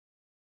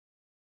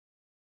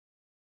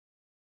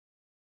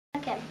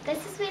America.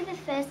 This is where the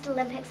first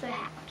Olympics were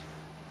held.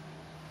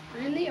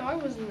 Really? I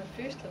was in the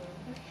first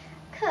Olympics.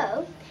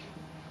 Cool.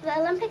 The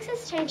Olympics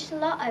has changed a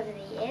lot over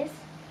the years.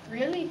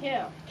 Really?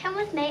 How? Come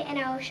with me and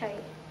I will show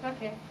you.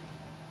 Okay.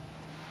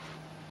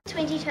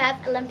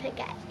 2012 Olympic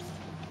Games.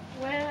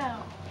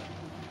 Wow.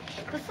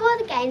 Before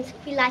the games,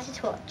 we light a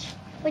torch.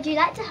 Would you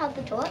like to hold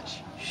the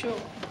torch? Sure.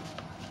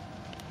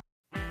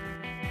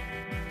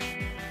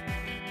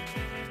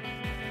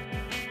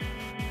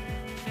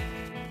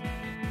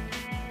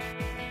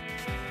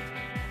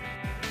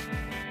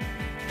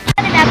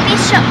 One of our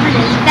best shot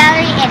putters,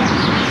 Valerie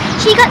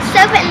Adams. She got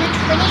silver in the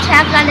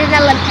 2012 London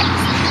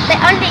Olympics, but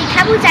only a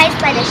couple days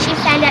later she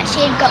found out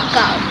she had got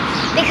gold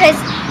because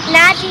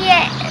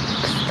Nadia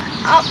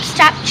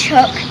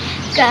Ostapchuk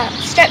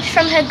stripped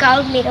from her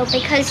gold medal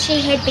because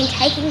she had been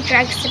taking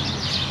drugs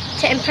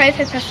to improve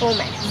her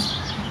performance.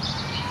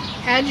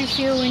 How did you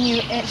feel when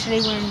you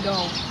actually won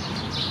gold?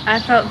 I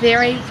felt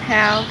very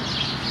proud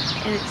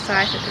and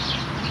excited.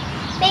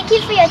 Thank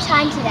you for your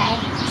time today.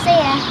 See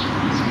ya.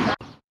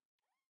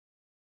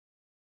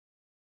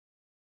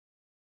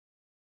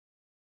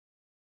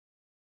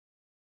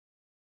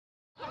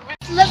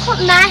 Look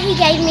what Mahi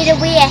gave me to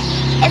wear.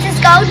 It's his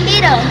gold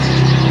medal.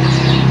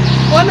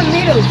 What a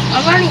medal!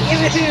 I've only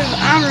ever heard of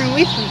armour and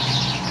weapons.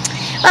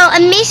 Well, a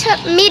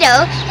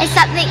medal is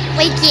something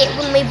we get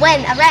when we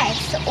win a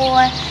race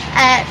or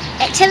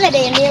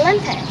activity in the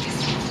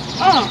Olympics.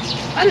 Oh,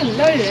 I didn't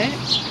know that.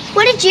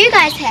 What did you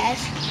guys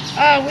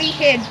have? We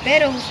had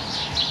battles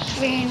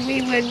when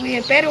we would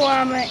wear battle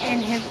armour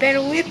and have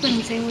battle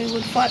weapons and we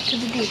would fight to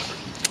the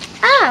death.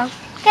 Oh,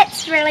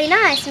 that's really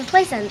nice and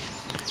pleasant.